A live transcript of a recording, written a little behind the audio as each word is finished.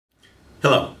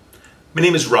Hello, my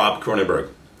name is Rob Kronenberg.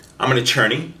 I'm an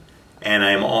attorney and I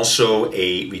am also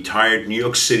a retired New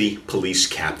York City police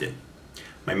captain.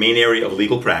 My main area of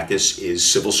legal practice is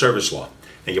civil service law.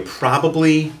 Now you're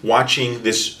probably watching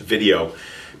this video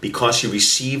because you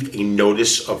received a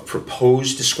notice of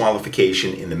proposed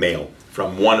disqualification in the mail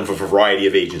from one of a variety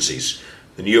of agencies.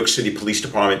 The New York City Police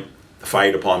Department, the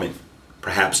Fire Department,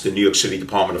 perhaps the New York City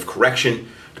Department of Correction,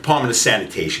 Department of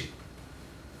Sanitation.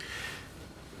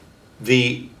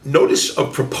 The notice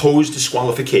of proposed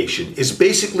disqualification is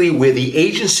basically where the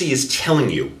agency is telling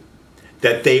you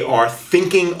that they are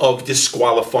thinking of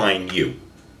disqualifying you.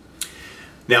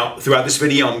 Now, throughout this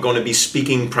video, I'm going to be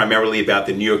speaking primarily about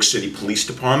the New York City Police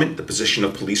Department, the position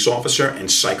of police officer,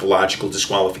 and psychological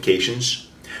disqualifications.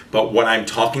 But what I'm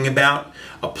talking about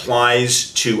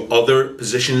applies to other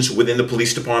positions within the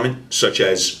police department, such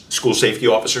as school safety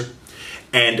officer,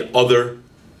 and other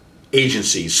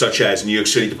agencies such as New York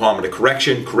City Department of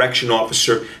Correction, correction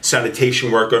officer,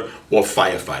 sanitation worker, or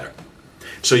firefighter.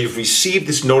 So you've received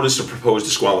this notice of proposed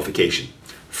disqualification.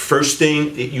 First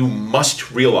thing that you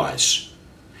must realize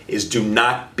is do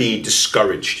not be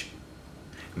discouraged.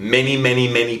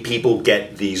 Many people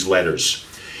get these letters.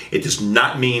 It does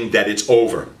not mean that it's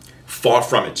over. Far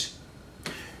from it.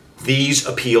 These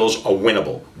appeals are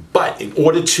winnable. But in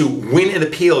order to win an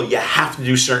appeal, you have to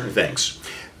do certain things.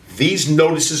 These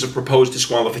notices of proposed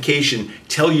disqualification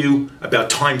tell you about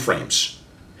time frames.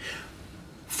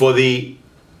 For the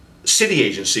city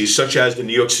agencies, such as the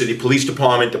New York City Police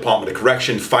Department, Department of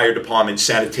Correction, Fire Department,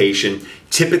 Sanitation,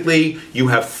 typically you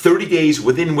have 30 days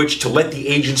within which to let the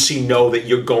agency know that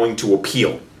you're going to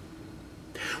appeal.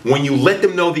 When you let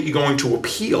them know that you're going to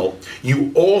appeal,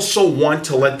 you also want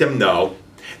to let them know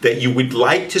that you would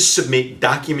like to submit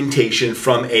documentation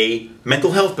from a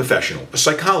mental health professional, a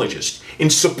psychologist, in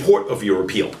support of your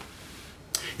appeal.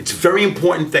 It's very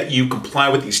important that you comply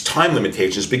with these time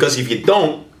limitations because if you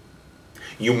don't,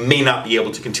 you may not be able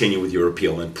to continue with your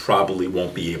appeal and probably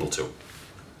won't be able to.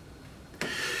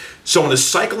 So in a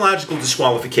psychological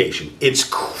disqualification, it's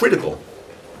critical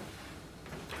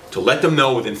to let them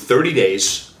know within 30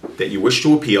 days that you wish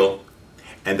to appeal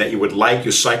and that you would like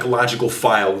your psychological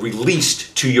file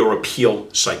released to your appeal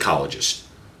psychologist.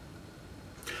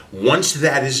 Once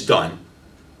that is done,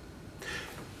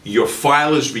 your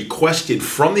file is requested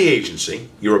from the agency,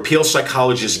 your appeal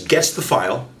psychologist gets the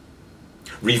file,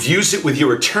 reviews it with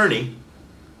your attorney,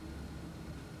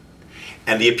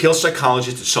 and the appeal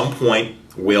psychologist at some point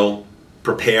will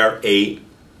prepare a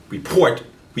report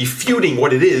refuting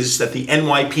what it is that the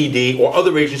NYPD or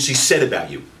other agencies said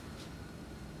about you.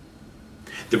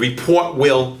 The report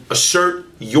will assert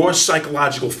your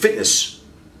psychological fitness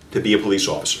to be a police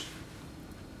officer.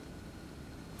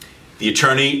 The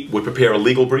attorney would prepare a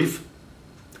legal brief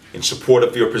in support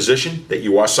of your position that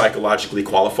you are psychologically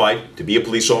qualified to be a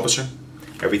police officer.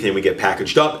 Everything would get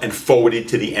packaged up and forwarded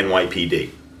to the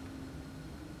NYPD.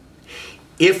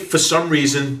 If for some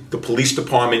reason the police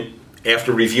department,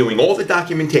 after reviewing all the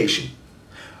documentation,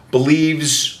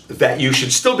 believes that you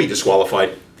should still be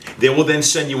disqualified, they will then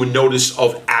send you a notice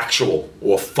of actual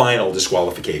or final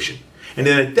disqualification. And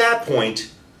then at that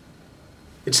point,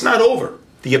 it's not over.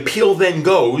 The appeal then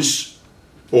goes,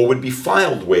 or would be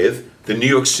filed with, the New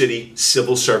York City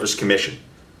Civil Service Commission.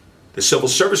 The Civil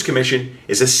Service Commission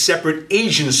is a separate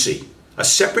agency, a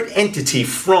separate entity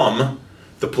from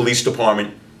the police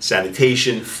department,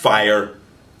 sanitation, fire,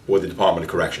 or the Department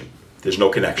of Correction. There's no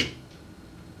connection.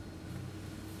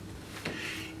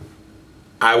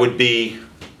 I would be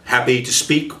happy to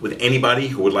speak with anybody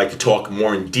who would like to talk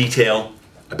more in detail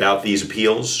about these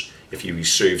appeals. If you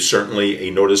receive certainly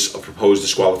a notice of proposed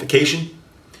disqualification,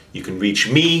 you can reach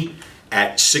me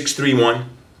at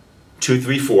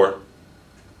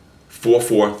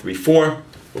 631-234-4434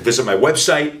 or visit my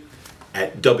website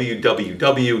at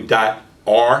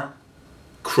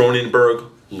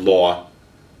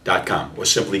www.rkronenberglaw.com or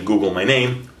simply Google my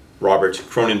name, Robert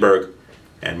Kronenberg,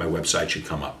 and my website should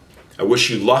come up. I wish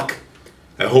you luck.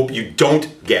 I hope you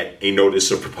don't get a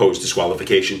notice of proposed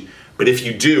disqualification, but if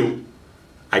you do,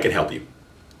 I can help you.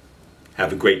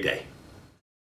 Have a great day.